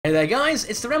Hey there guys,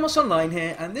 it's TheRamosOnline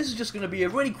here, and this is just going to be a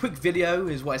really quick video,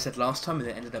 is what I said last time, and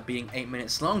it ended up being 8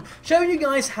 minutes long, showing you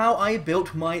guys how I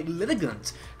built my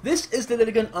Lilligant. This is the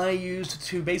Lilligant I used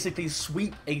to basically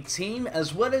sweep a team,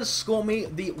 as well as score me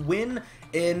the win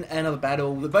in another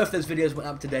battle. Both those videos went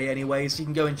up today anyway, so you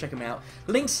can go and check them out.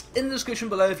 Links in the description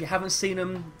below. If you haven't seen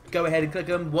them, go ahead and click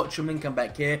them, watch them, and come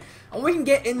back here. And we can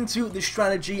get into the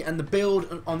strategy and the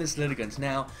build on this Lilligant.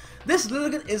 Now, this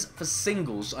Lilligant is for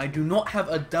singles. I do not have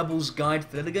a doubles guide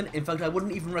for Lilligant. In fact, I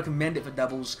wouldn't even recommend it for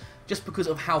doubles, just because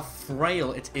of how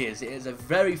frail it is. It is a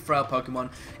very frail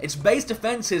Pokemon. Its base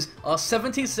defenses are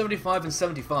 70, 75, and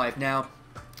 75. Now,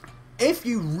 if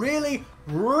you really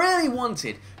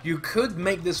wanted, you could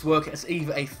make this work as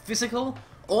either a physical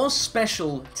or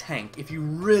special tank if you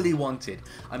really wanted.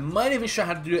 I might even show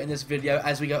how to do it in this video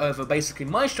as we go over basically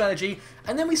my strategy,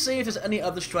 and then we see if there's any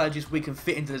other strategies we can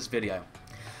fit into this video.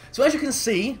 So as you can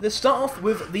see, let's start off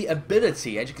with the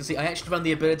ability. As you can see, I actually run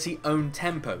the ability Own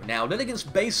Tempo. Now, Lilligant's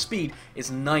base speed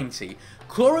is 90.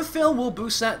 Chlorophyll will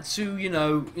boost that to, it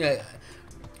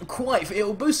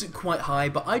will boost it quite high,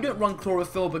 but I don't run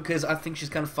Chlorophyll because I think she's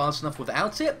kind of fast enough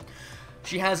without it.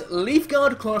 She has Leaf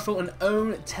Guard, Chlorophyll, and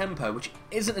Own Tempo, which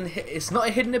it's not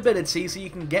a hidden ability, so you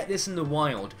can get this in the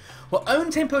wild. What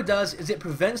Own Tempo does is it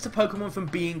prevents the Pokemon from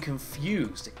being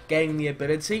confused. Getting the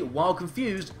ability, while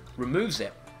confused, removes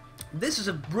it. This is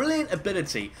a brilliant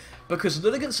ability because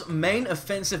Lilligant's main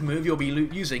offensive move you'll be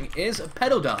using is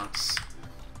Pedal Dance.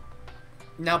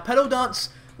 Now, Pedal Dance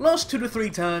lasts 2 to 3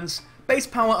 turns, base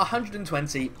power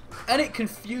 120, and it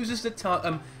confuses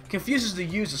the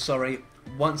user,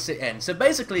 once it ends. So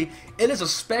basically, it is a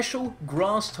special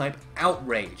grass type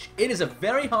outrage. It is a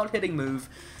very hard hitting move,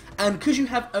 and because you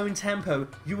have Own Tempo,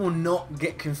 you will not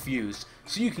get confused.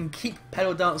 So you can keep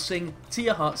Pedal Dancing to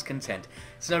your heart's content.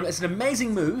 So it's an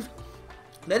amazing move.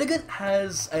 Lilligant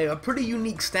has a pretty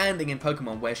unique standing in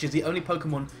Pokemon, where she's the only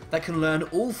Pokemon that can learn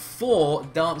all 4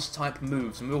 dance type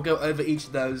moves, and we'll go over each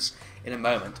of those in a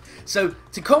moment. So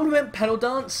to complement Pedal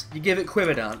Dance, you give it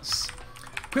Quiver Dance.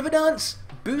 Quiver Dance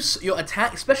boosts your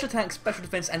attack, special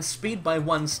defense, and speed by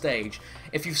 1 stage.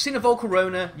 If you've seen a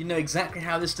Volcarona, you know exactly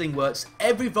how this thing works.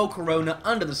 Every Volcarona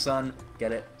under the sun,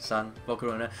 get it? Sun,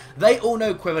 Volcarona, they all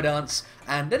know Quiver Dance,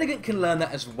 and Lilligant can learn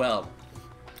that as well.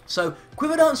 So,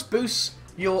 Quiver Dance boosts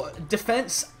your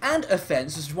defense and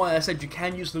offense. This is why I said you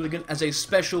can use Lilligant as a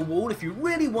special wall if you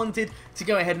really wanted to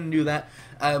go ahead and do that.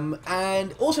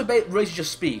 And also raises your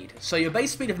speed. So your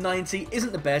base speed of 90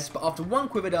 isn't the best, but after 1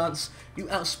 Quiver Dance, you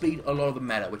outspeed a lot of the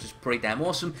meta, which is pretty damn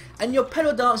awesome. And your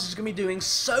Pedal Dance is going to be doing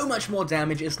so much more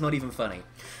damage, it's not even funny.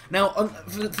 Now,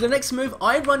 for the next move,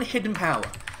 I run Hidden Power.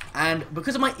 And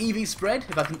because of my EV spread,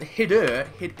 if I can hit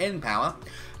in power,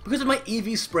 because of my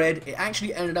EV spread, it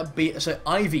actually ended up being,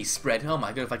 IV spread, oh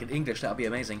my god, if I could English, that would be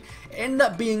amazing. It ended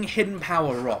up being Hidden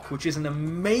Power Rock, which is an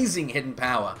amazing hidden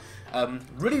power.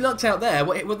 Really lucked out there.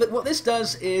 What this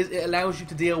does is it allows you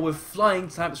to deal with flying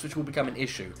types, which will become an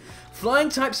issue. Flying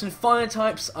types and fire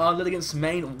types are Lilligant's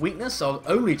main weakness, or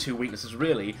only 2 weaknesses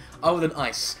really, other than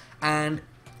ice. And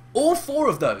all 4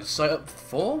 of those, so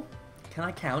 4? Can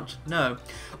I count? No.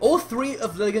 All 3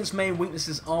 of Lilligant's main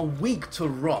weaknesses are weak to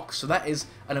rock, so that is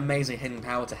an amazing hidden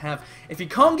power to have. If you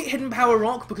can't get Hidden Power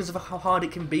Rock because of how hard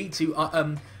it can be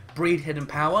to breed hidden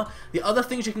power, the other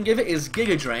things you can give it is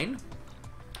Giga Drain.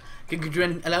 Giga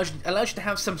Drain allows you to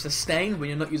have some sustain when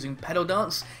you're not using Pedal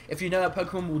Dance. If you know a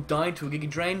Pokemon will die to a Giga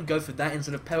Drain, go for that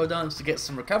instead of Pedal Dance to get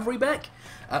some recovery back.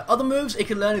 Other moves it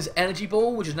can learn is Energy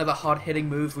Ball, which is another hard hitting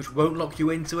move which won't lock you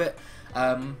into it.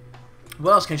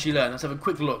 What else can she learn? Let's have a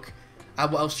quick look at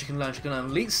what else she can learn. She can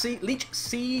learn Leech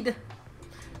Seed,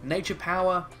 Nature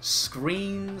Power,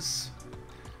 Screens.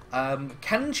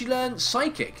 Can she learn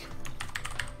Psychic?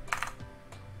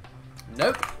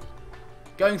 Nope.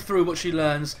 Going through what she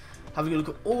learns, having a look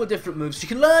at all the different moves. She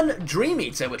can learn Dream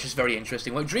Eater, which is very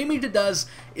interesting. What Dream Eater does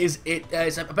is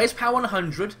it's a base power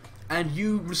 100, and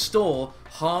you restore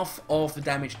half of the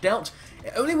damage dealt.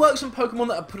 It only works on Pokemon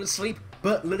that are put to sleep,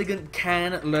 but Lilligant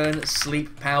can learn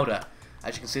Sleep Powder.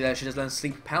 As you can see there, she does learn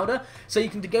Sleep Powder. So you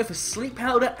can go for Sleep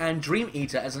Powder and Dream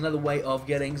Eater as another way of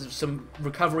getting some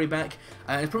recovery back.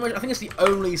 It's pretty much, I think it's the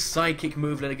only Psychic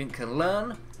move Lilligant can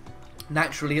learn,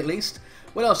 naturally at least.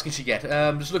 What else can she get?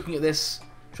 Just looking at this,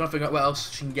 trying to figure out what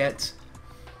else she can get.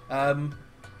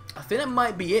 I think that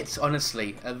might be it,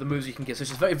 honestly, the moves you can get. So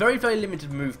she's very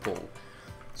limited move pool.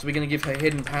 So we're going to give her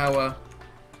Hidden Power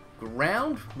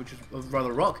Ground, which is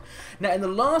rather rock. Now in the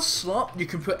last slot, you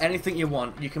can put anything you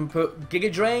want. You can put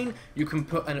Giga Drain, you can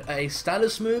put a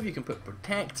status move, you can put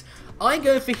Protect. I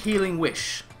go for Healing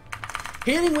Wish.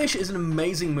 Healing Wish is an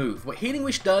amazing move. What Healing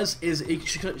Wish does is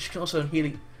she can also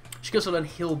healing. She can also learn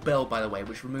Heal Bell, by the way,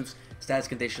 which removes status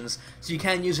conditions, so you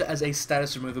can use it as a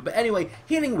status remover. But anyway,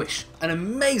 Healing Wish, an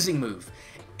amazing move.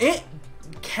 It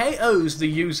KOs the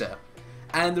user,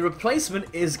 and the replacement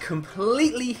is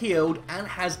completely healed and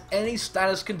has any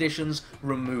status conditions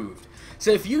removed.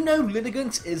 So if you know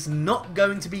Lilligant is not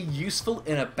going to be useful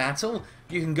in a battle,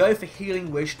 you can go for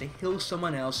Healing Wish to heal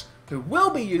someone else who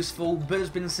will be useful but has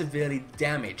been severely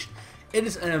damaged. It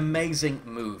is an amazing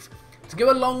move. To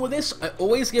go along with this, I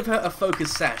always give her a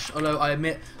Focus Sash, although I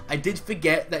admit I did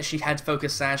forget that she had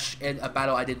Focus Sash in a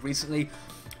battle I did recently.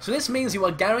 So this means you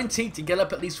are guaranteed to get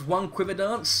up at least one Quiver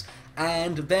Dance,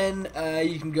 and then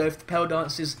you can go for the Pearl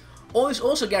Dances. Or this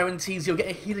also guarantees you'll get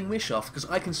a Healing Wish off, because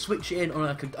I can switch it in on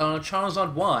a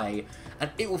Charizard Y,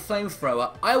 and it will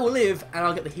Flamethrower. I will live, and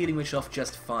I'll get the Healing Wish off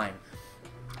just fine.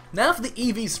 Now for the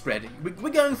EV spread, we're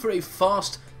going for a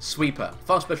fast sweeper,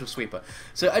 fast special sweeper.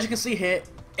 So as you can see here,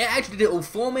 it actually did it all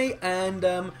for me, and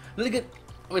Lilligant,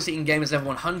 obviously in game is level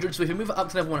 100, so if we move it up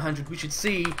to level 100, we should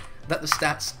see that the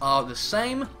stats are the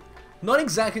same. Not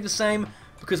exactly the same,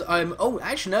 because oh,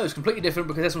 actually no, it's completely different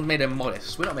because this one's made her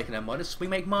modest. We're not making her modest, we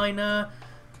make mine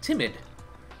timid.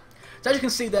 So as you can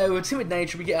see there, with Timid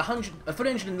Nature, we get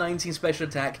 319 special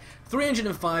attack,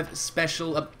 305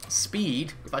 special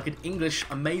speed, if I could English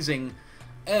amazing.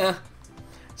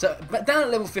 So down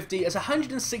at level 50, it's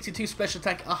 162 special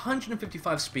attack,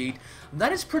 155 speed.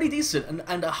 That is pretty decent,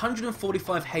 and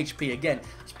 145 HP again.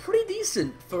 It's pretty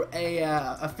decent for a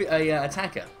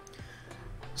attacker.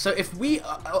 So if we,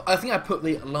 I think I put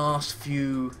the last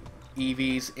few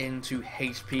EVs into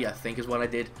HP, I think is what I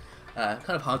did. Kind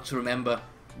of hard to remember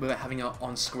without having it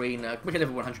on screen. Make it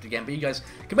level 100 again, but you guys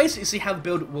can basically see how the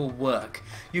build will work.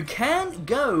 You can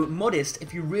go Modest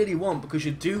if you really want, because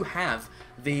you do have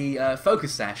the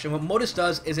Focus Sash, and what Modest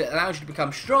does is it allows you to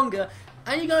become stronger,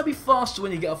 and you're going to be faster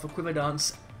when you get off a Quiver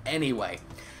Dance anyway.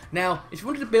 Now, if you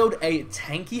wanted to build a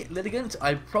tanky Lilligant,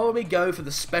 I'd probably go for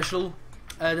the special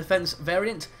defense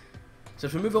variant. So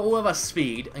if we move all of our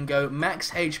speed and go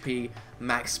max HP,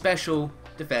 max special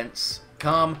defense,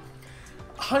 calm,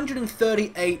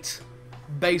 138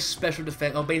 base special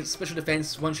defense, or base special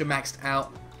defense once you're maxed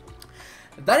out.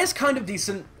 That is kind of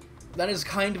decent. That is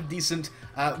kind of decent.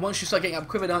 Once you start getting up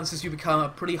Quiver Dances, you become a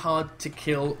pretty hard to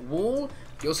kill wall.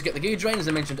 You also get the Giga Drain, as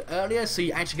I mentioned earlier, so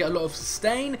you actually get a lot of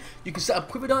sustain. You can set up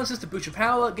Quiver Dances to boost your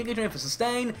power, Giga Drain for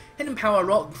sustain, Hidden Power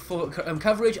Rock for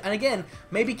coverage, and again,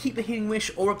 maybe keep the Healing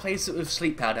Wish or replace it with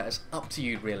Sleep Powder. It's up to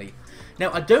you, really.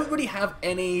 Now, I don't really have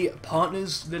any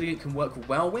partners that it can work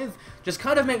well with. Just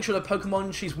kind of make sure the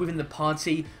Pokemon she's within the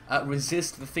party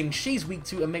resist the things she's weak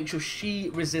to, and make sure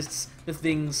she resists the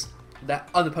things that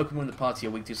other Pokemon in the party are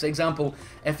weak to. So, example,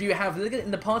 if you have Lilligant in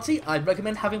the party, I'd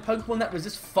recommend having Pokemon that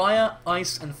resist fire,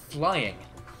 ice, and flying.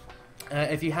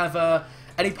 If you have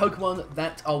any Pokemon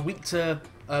that are weak to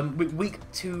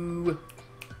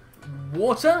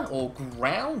water or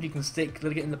ground, you can stick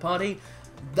Lilligant in the party.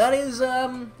 That is,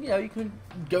 you know, you can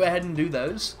go ahead and do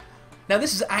those. Now,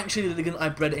 this is actually the Lilligant I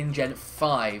bred in Gen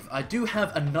 5. I do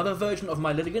have another version of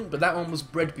my Lilligant, but that one was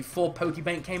bred before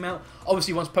Pokebank came out.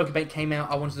 Obviously, once Pokebank came out,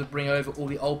 I wanted to bring over all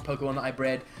the old Pokemon that I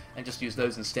bred and just use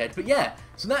those instead. But yeah,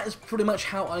 so that is pretty much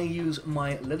how I use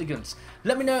my Lilligant.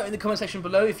 Let me know in the comment section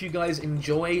below if you guys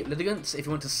enjoy Lilligant, if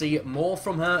you want to see more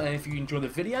from her, and if you enjoy the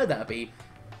video, that would be,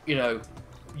 you know,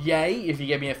 yay. If you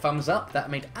gave me a thumbs up, that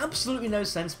made absolutely no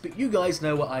sense, but you guys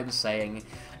know what I'm saying.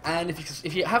 And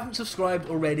if you haven't subscribed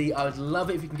already, I would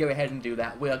love it if you can go ahead and do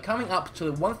that. We are coming up to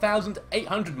the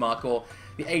 1,800 mark, or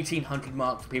the 1,800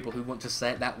 mark for people who want to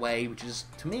say it that way, which is,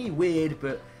 to me, weird,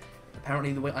 but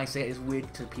apparently the way I say it is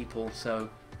weird to people, so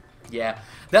yeah.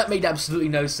 That made absolutely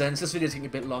no sense. This video is getting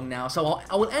a bit long now, so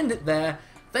I will end it there.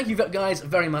 Thank you guys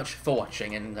very much for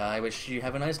watching, and I wish you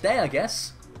have a nice day, I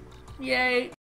guess. Yay!